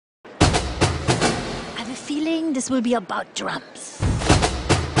feeling this will be about drums.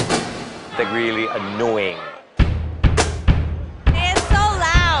 They're really annoying. It's so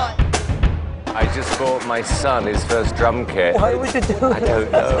loud. I just bought my son his first drum kit. Why would you do that? I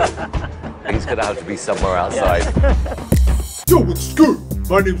don't know. He's gonna have to be somewhere outside. Yo, what's good?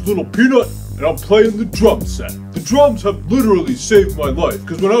 My name's Little Peanut, and I'm playing the drum set. The drums have literally saved my life,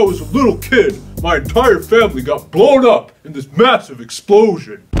 because when I was a little kid, my entire family got blown up in this massive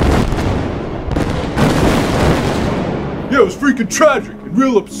explosion. Yeah, it was freaking tragic and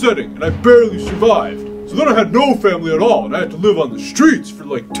real upsetting, and I barely survived. So then I had no family at all, and I had to live on the streets for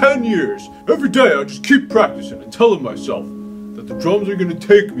like 10 years. Every day I just keep practicing and telling myself that the drums are gonna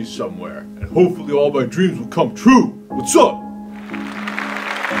take me somewhere, and hopefully all my dreams will come true. What's up?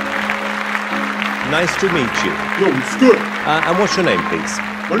 Nice to meet you. Yo, what's good? And what's your name, please?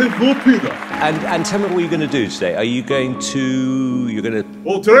 My name's Lil Peanut. And tell me what you're going to do today. Are you going to...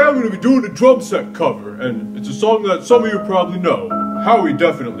 Well, today I'm going to be doing a drum set cover, and it's a song that some of you probably know. Howie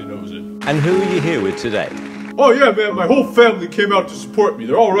definitely knows it. And who are you here with today? Oh yeah, man, my whole family came out to support me.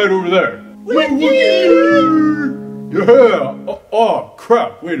 They're all right over there. Yeah! Oh,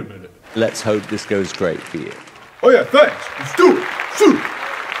 crap, wait a minute. Let's hope this goes great for you. Oh yeah, thanks. Let's do it. Shoot!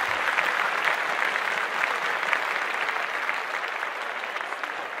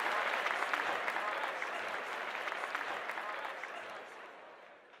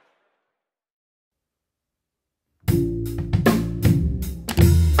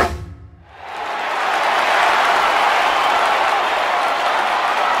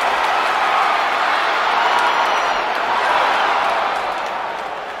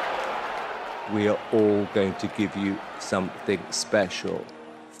 We are all going to give you something special.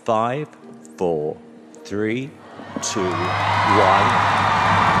 5, 4, 3, 2, 1.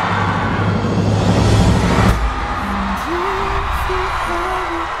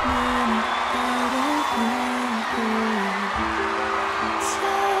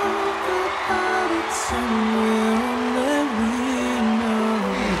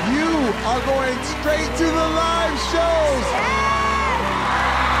 You are going straight to the live shows!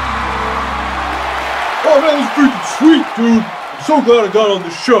 Oh man, this is freaking sweet, dude! I'm so glad I got on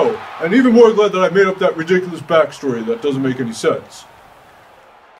this show, and even more glad that I made up that ridiculous backstory that doesn't make any sense.